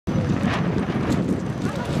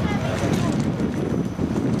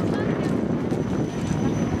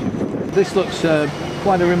This looks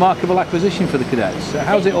quite a remarkable acquisition for the cadets.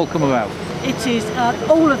 How's it all come about? It is.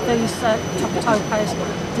 All of these topaz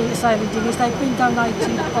sailing dinghies, they've been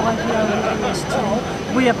donated by the OES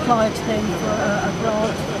team. We applied to them for a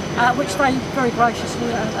grant, which they very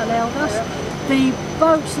graciously allowed us. The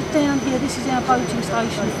boats are down here. This is our boating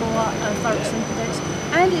station for Folkestone cadets,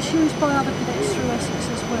 and it's used by other cadets through Essex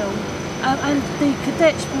as well. And the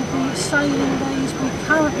cadets will be sailing these. We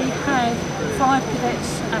currently have 5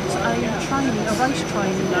 cadets at a race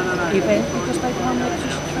training event because they've won the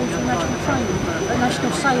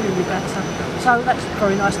national sailing regatta. So that's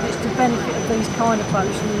very nice, and it's the benefit of these kind of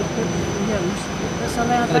boats and the equipment we use that's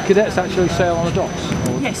allowed. The cadets actually sail on the docks?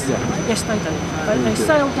 Yes, yes they do. They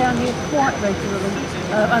sail down here quite regularly,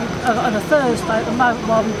 and on a Thursday, at the moment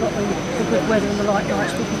while we've got the good weather and the light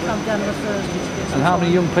nights, we can come down on a Thursday to get some. And how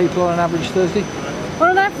many young people on an average Thursday?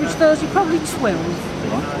 On an average Thursday, probably 12.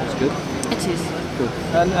 Right, that's good. It is. Good.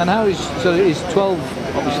 And how is, so is 12,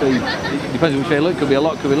 obviously, it depends on which way you look, could be a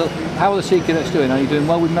lot, could be a little. How are the Sea Cadets doing? Are you doing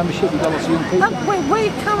well with membership? You've got lots of young people?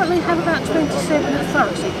 We currently have about 27 at the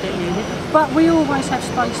Folkestone Cadet unit, but we always have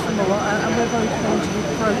space for more, and we're very keen to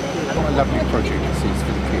recruit. What a lovely project this is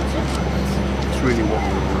for the kids. It's really what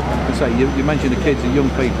we're doing. I say, you mentioned the kids and young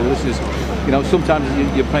people. This is, you know, sometimes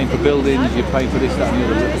you're paying for buildings, you're paying for this, that and the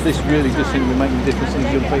other. This really does seem to be making a difference in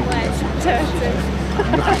young people.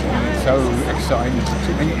 Look at it, so exciting.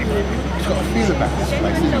 And it's got a feel about this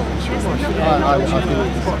place, isn't it? I think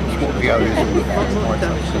it's what the owners are looking at.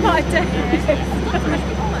 I do.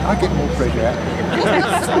 I get more pleasure out of it.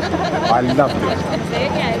 I love it.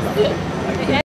 Yes.